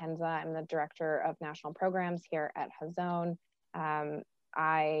Hannah Henza. I'm the Director of National Programs here at Hazon.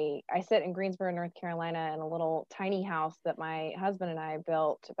 I sit in Greensboro, North Carolina, in a little tiny house that my husband and I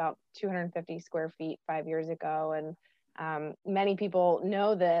built about 250 square feet 5 years ago. And many people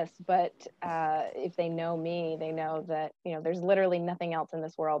know this, but if they know me, they know that, you know, there's literally nothing else in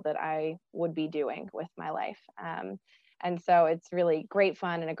this world that I would be doing with my life. And so it's really great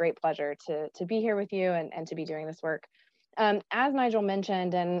fun and a great pleasure to be here with you and to be doing this work. As Nigel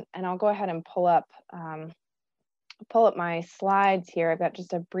mentioned, and I'll go ahead and pull up my slides here. I've got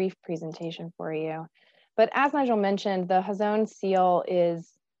just a brief presentation for you. But as Nigel mentioned, the Hazon Seal is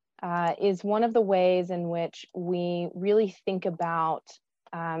one of the ways in which we really think about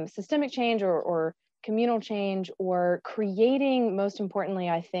systemic change or communal change, or creating, most importantly,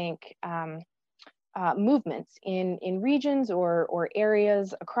 I think, movements in regions or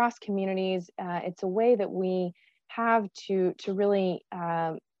areas across communities. It's a way that we have to really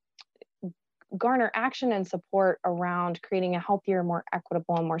garner action and support around creating a healthier, more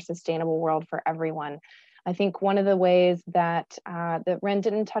equitable, and more sustainable world for everyone. I think one of the ways that Ren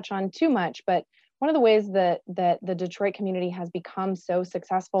didn't touch on too much, but one of the ways that the Detroit community has become so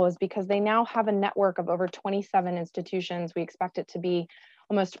successful is because they now have a network of over 27 institutions. We expect it to be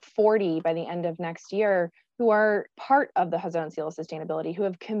almost 40 by the end of next year, who are part of the Hazon Seal of Sustainability, who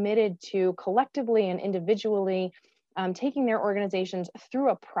have committed to collectively and individually taking their organizations through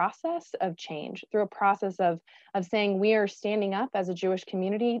a process of change, through a process of saying we are standing up as a Jewish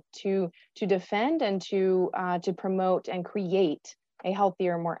community to defend and to promote and create a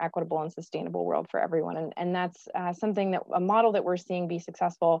healthier, more equitable and sustainable world for everyone. And that's a model that we're seeing be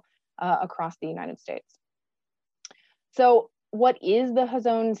successful across the United States. So what is the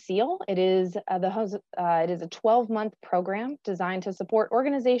Hazon Seal? It is a 12-month program designed to support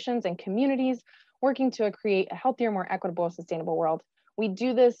organizations and communities working to create a healthier, more equitable, sustainable world. We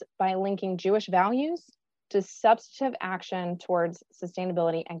do this by linking Jewish values to substantive action towards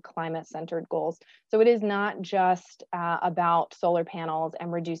sustainability and climate-centered goals. So it is not just about solar panels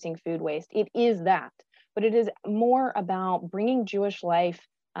and reducing food waste. It is that, but it is more about bringing Jewish life,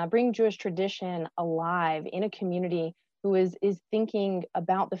 bringing Jewish tradition alive in a community who is thinking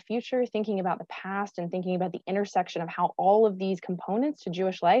about the future, thinking about the past, and thinking about the intersection of how all of these components to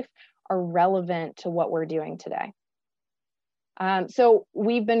Jewish life are relevant to what we're doing today. So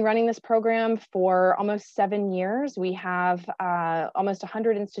we've been running this program for almost 7 years. We have almost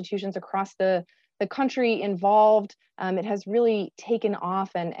 100 institutions across the country involved. It has really taken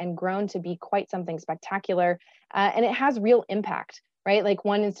off and grown to be quite something spectacular. And it has real impact, right? Like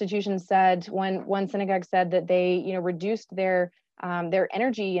one institution said, one synagogue said that they reduced their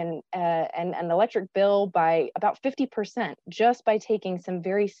energy and electric bill by about 50% just by taking some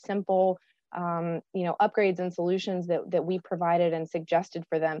very simple upgrades and solutions that we provided and suggested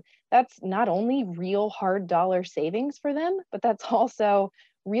for them. That's not only real hard dollar savings for them, but that's also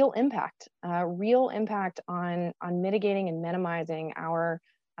real impact on mitigating and minimizing our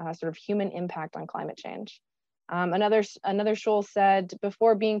sort of human impact on climate change. Another shul said,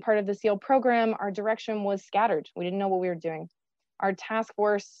 before being part of the SEAL program, our direction was scattered. We didn't know what we were doing. Our task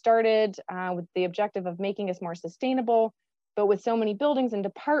force started with the objective of making us more sustainable, but with so many buildings and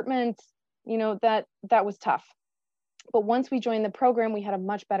departments, that was tough. But once we joined the program, we had a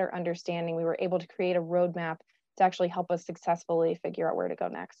much better understanding. We were able to create a roadmap to actually help us successfully figure out where to go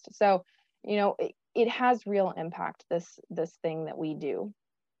next. So, it has real impact, this thing that we do.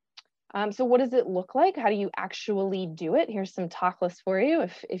 So what does it look like? How do you actually do it? Here's some talk lists for you.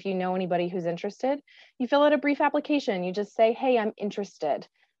 If you know anybody who's interested, you fill out a brief application. You just say, hey, I'm interested.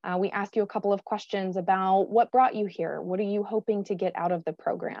 We ask you a couple of questions about what brought you here. What are you hoping to get out of the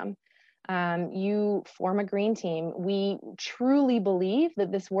program? You form a green team. We truly believe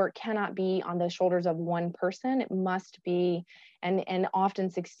that this work cannot be on the shoulders of one person. It must be, and often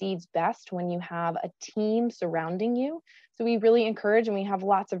succeeds best when you have a team surrounding you. So we really encourage, and we have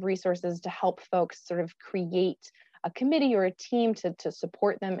lots of resources to help folks sort of create a committee or a team to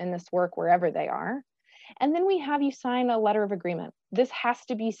support them in this work wherever they are. And then we have you sign a letter of agreement. This has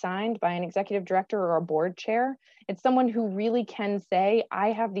to be signed by an executive director or a board chair. It's someone who really can say,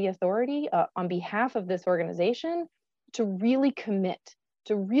 I have the authority on behalf of this organization to really commit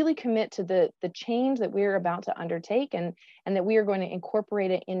to the change that we're about to undertake, and that we are going to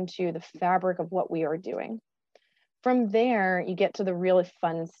incorporate it into the fabric of what we are doing. From there, you get to the really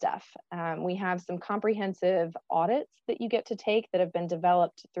fun stuff. We have some comprehensive audits that you get to take that have been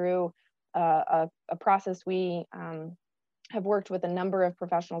developed through a process we have worked with a number of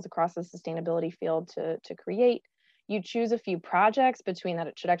professionals across the sustainability field to create. You choose a few projects between that,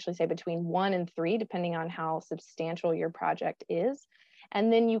 it should actually say between 1 and 3, depending on how substantial your project is.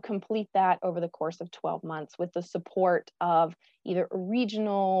 And then you complete that over the course of 12 months with the support of either a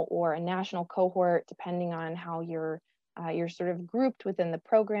regional or a national cohort, depending on how you're sort of grouped within the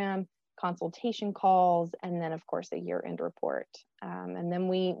program, consultation calls, and then of course a year-end report. And then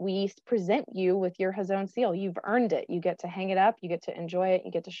we present you with your Hazon seal. You've earned it. You get to hang it up, you get to enjoy it,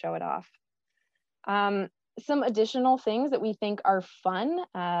 you get to show it off. Some additional things that we think are fun,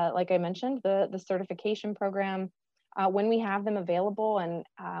 like I mentioned, the certification program, when we have them available, and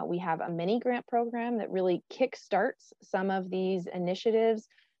we have a mini grant program that really kickstarts some of these initiatives.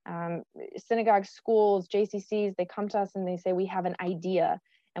 Synagogues, schools, JCCs, they come to us and they say, we have an idea.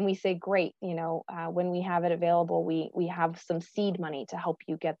 And we say, great, you know, when we have it available, we have some seed money to help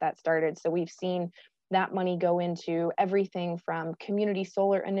you get that started. So we've seen that money go into everything from community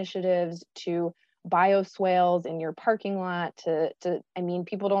solar initiatives to bioswales in your parking lot to I mean,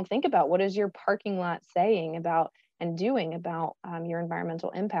 people don't think about what is your parking lot saying about and doing about your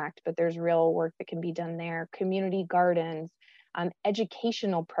environmental impact, but there's real work that can be done there. Community gardens,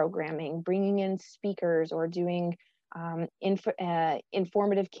 educational programming, bringing in speakers or doing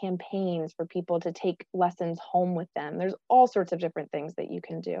informative campaigns for people to take lessons home with them. There's all sorts of different things that you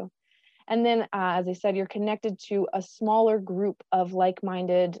can do. And then, as I said, you're connected to a smaller group of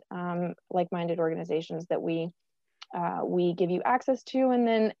like-minded organizations that we give you access to. And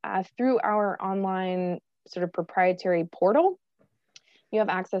then through our online sort of proprietary portal, you have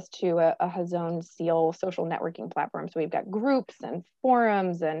access to a Hazon Seal social networking platform. So we've got groups and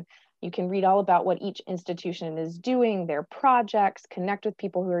forums, and you can read all about what each institution is doing, their projects, connect with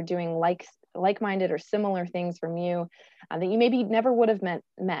people who are doing like-minded or similar things from you that you maybe never would have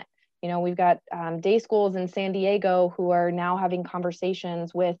met. You know, we've got day schools in San Diego who are now having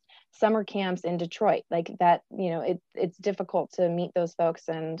conversations with summer camps in Detroit. Like that, you know, it's difficult to meet those folks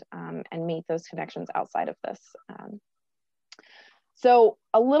and meet those connections outside of this. So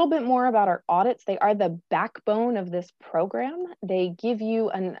a little bit more about our audits. They are the backbone of this program. They give you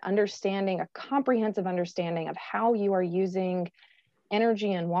an understanding, a comprehensive understanding of how you are using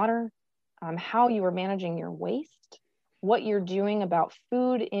energy and water, how you are managing your waste, what you're doing about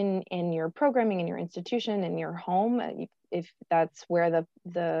food in your programming, in your institution, in your home, if that's where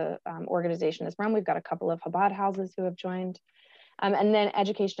the organization is from. We've got a couple of Chabad houses who have joined. And then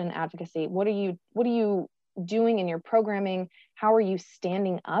education and advocacy. What are you doing in your programming? How are you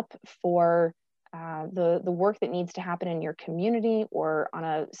standing up for the work that needs to happen in your community or on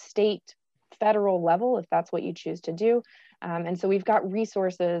a state, federal level, if that's what you choose to do? And so we've got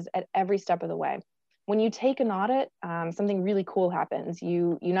resources at every step of the way. When you take an audit, something really cool happens.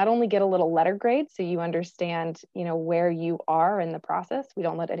 You not only get a little letter grade, so you understand, you know, where you are in the process. We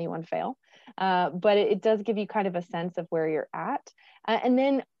don't let anyone fail, but it does give you kind of a sense of where you're at. And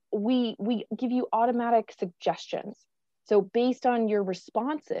then we give you automatic suggestions. So based on your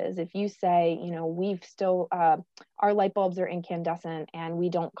responses, if you say, you know, we've still, our light bulbs are incandescent and we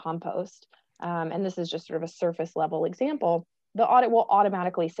don't compost, and this is just sort of a surface level example, the audit will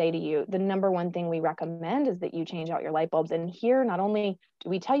automatically say to you, the number one thing we recommend is that you change out your light bulbs. And here, not only do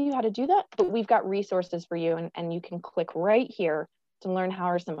we tell you how to do that, but we've got resources for you. And you can click right here to learn how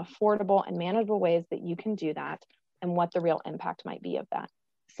are some affordable and manageable ways that you can do that and what the real impact might be of that.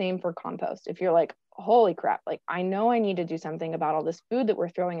 Same for compost. If you're like, holy crap, like I know I need to do something about all this food that we're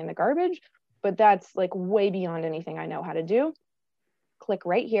throwing in the garbage, but that's like way beyond anything I know how to do. Click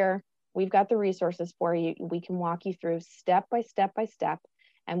right here. We've got the resources for you. We can walk you through step by step by step.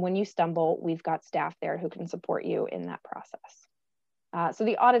 And when you stumble, we've got staff there who can support you in that process. So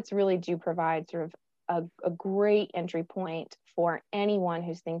the audits really do provide sort of a great entry point for anyone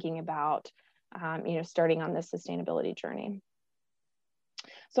who's thinking about, you know, starting on this sustainability journey.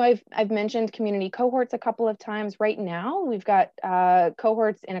 So I've mentioned community cohorts a couple of times. Right now, we've got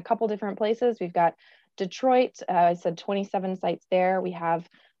cohorts in a couple different places. We've got Detroit, I said 27 sites there. We have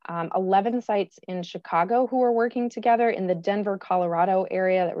 11 sites in Chicago who are working together. In the Denver, Colorado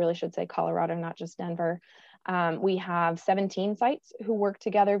area, that really should say Colorado, not just Denver. We have 17 sites who work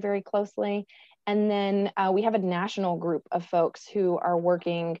together very closely. And then we have a national group of folks who are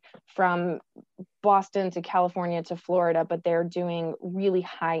working from Boston to California to Florida, but they're doing really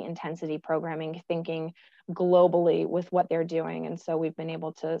high intensity programming, thinking globally with what they're doing. And so we've been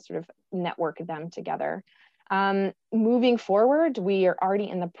able to sort of network them together. Moving forward, we are already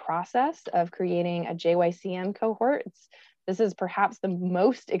in the process of creating a JYCM cohort. This is perhaps the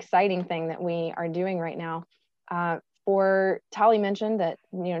most exciting thing that we are doing right now. Tali mentioned that,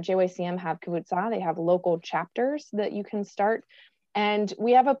 JYCM have Kibutza, they have local chapters that you can start. And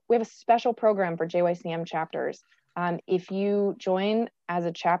we have a special program for JYCM chapters. If you join as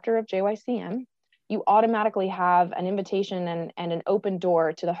a chapter of JYCM, you automatically have an invitation and an open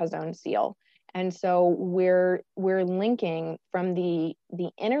door to the Hazon Seal. And so we're linking from the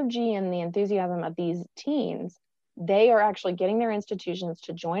energy and the enthusiasm of these teens. They are actually getting their institutions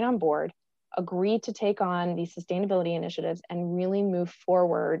to join on board, agree to take on these sustainability initiatives, and really move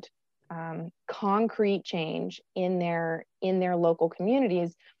forward concrete change in their local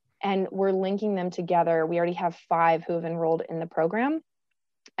communities. And we're linking them together. We already have 5 who have enrolled in the program,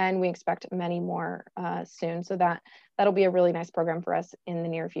 and we expect many more soon. So that'll be a really nice program for us in the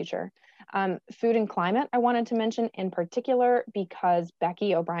near future. Food and climate, I wanted to mention in particular because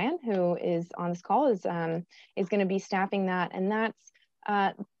Becky O'Brien, who is on this call, is going to be staffing that, and that's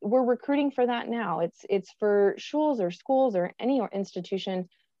we're recruiting for that now. It's for schools or any institution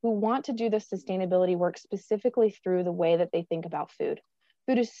who want to do the sustainability work specifically through the way that they think about food.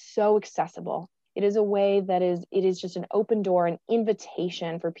 Food is so accessible. It is a way that it is just an open door, an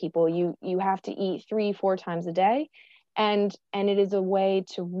invitation for people. You have to eat 3-4 times a day. And it is a way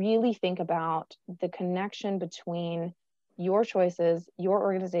to really think about the connection between your choices, your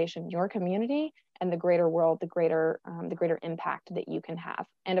organization, your community, and the greater world, the greater impact that you can have.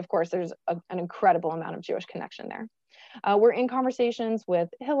 And of course, there's an incredible amount of Jewish connection there. We're in conversations with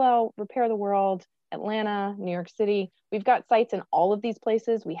Hillel, Repair the World, Atlanta, New York City. We've got sites in all of these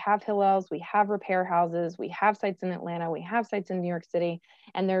places. We have Hillels, we have repair houses, we have sites in Atlanta, we have sites in New York City,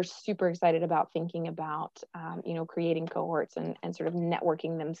 and they're super excited about thinking about, creating cohorts and sort of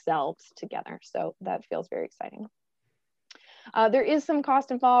networking themselves together. So that feels very exciting. There is some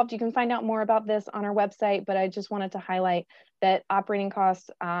cost involved. You can find out more about this on our website, but I just wanted to highlight that operating costs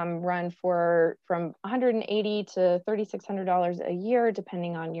run from $180 to $3,600 a year,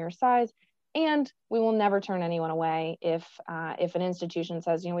 depending on your size. And we will never turn anyone away if an institution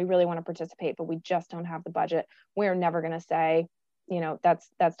says, we really want to participate, but we just don't have the budget. We're never going to say,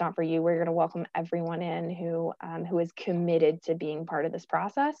 that's not for you. We're going to welcome everyone in who is committed to being part of this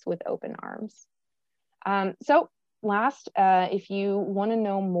process with open arms. So last, if you want to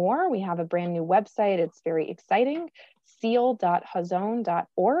know more, we have a brand new website. It's very exciting,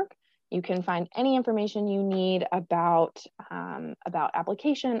 seal.hazon.org. You can find any information you need about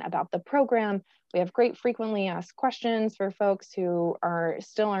application, about the program. We have great frequently asked questions for folks who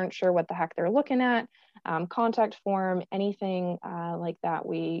still aren't sure what the heck they're looking at. Contact form, anything like that.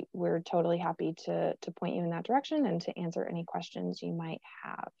 We're totally happy to point you in that direction and to answer any questions you might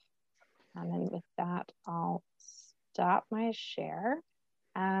have. And with that, I'll stop my share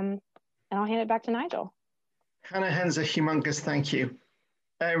and I'll hand it back to Nigel. Hannah Henze, a humongous thank you.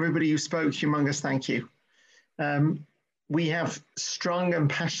 Everybody who spoke, humongous thank you. We have strong and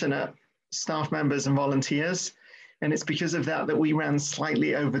passionate staff members and volunteers, and it's because of that we ran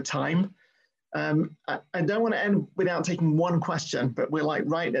slightly over time. I don't want to end without taking one question, but we're like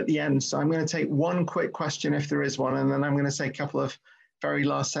right at the end, so I'm going to take one quick question if there is one, and then I'm going to say a couple of very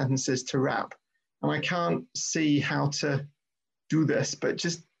last sentences to wrap. And I can't see how to do this, but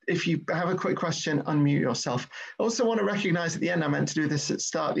just if you have a quick question, unmute yourself. I also want to recognize at the end, I meant to do this at the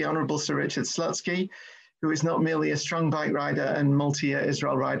start, the Honorable Sir Richard Slutsky, who is not merely a strong bike rider and multi-year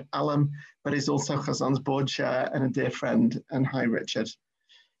Israel Ride alum, but is also Hazon's board chair and a dear friend. And hi, Richard.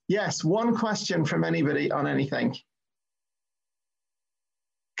 Yes, one question from anybody on anything.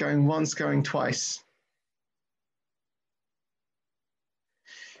 Going once, going twice.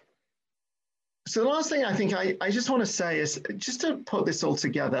 So the last thing I think I just want to say is, just to put this all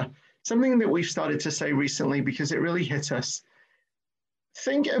together, something that we've started to say recently because it really hit us.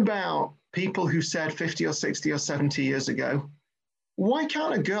 Think about people who said 50 or 60 or 70 years ago, why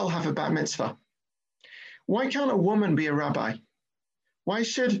can't a girl have a bat mitzvah? Why can't a woman be a rabbi? Why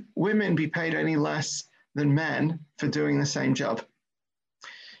should women be paid any less than men for doing the same job?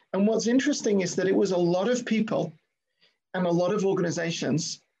 And what's interesting is that it was a lot of people and a lot of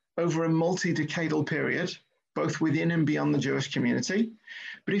organizations over a multi-decadal period, both within and beyond the Jewish community.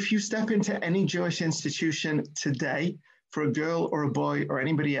 But if you step into any Jewish institution today, for a girl or a boy or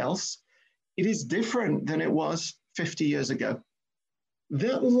anybody else, it is different than it was 50 years ago.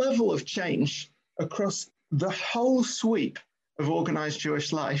 That level of change across the whole sweep of organized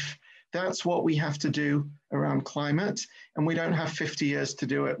Jewish life, that's what we have to do around climate. And we don't have 50 years to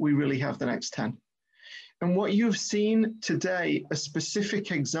do it. We really have the next 10. And what you've seen today are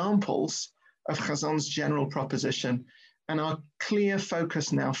specific examples of Hazon's general proposition and our clear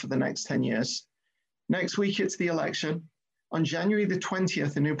focus now for the next 10 years. Next week, it's the election. On January the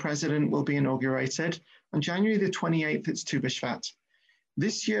 20th, the new president will be inaugurated. On January the 28th, it's Tu B'Shvat.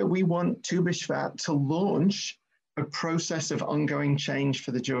 This year, we want Tu B'Shvat to launch a process of ongoing change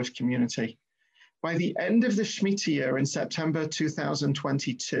for the Jewish community. By the end of the Shemitah year in September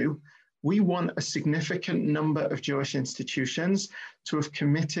 2022, we want a significant number of Jewish institutions to have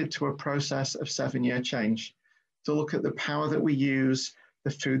committed to a process of 7-year change, to look at the power that we use,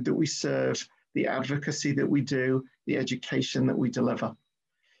 the food that we serve, the advocacy that we do, the education that we deliver.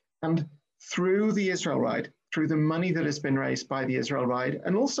 And through the Israel Ride, through the money that has been raised by the Israel Ride,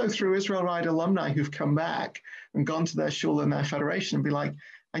 and also through Israel Ride alumni who've come back and gone to their shul and their federation and be like,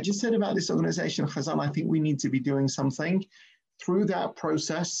 I just heard about this organization, Chazan, I think we need to be doing something. Through that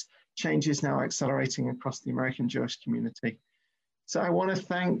process, change is now accelerating across the American Jewish community. So I want to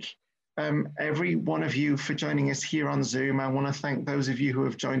thank every one of you for joining us here on Zoom. I want to thank those of you who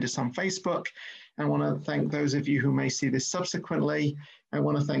have joined us on Facebook. I want to thank those of you who may see this subsequently. I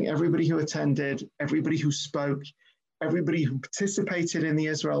want to thank everybody who attended, everybody who spoke, everybody who participated in the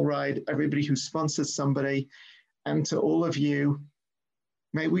Israel Ride, everybody who sponsored somebody, and to all of you,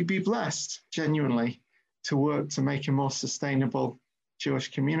 may we be blessed, genuinely, to work to make a more sustainable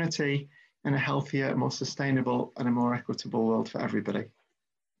Jewish community and a healthier, more sustainable, and a more equitable world for everybody.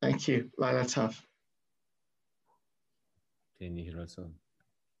 Thank you. Laila Tov.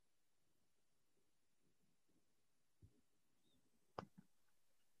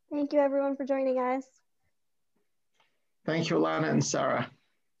 Thank you, everyone, for joining us. Thank you, Alana and Sarah.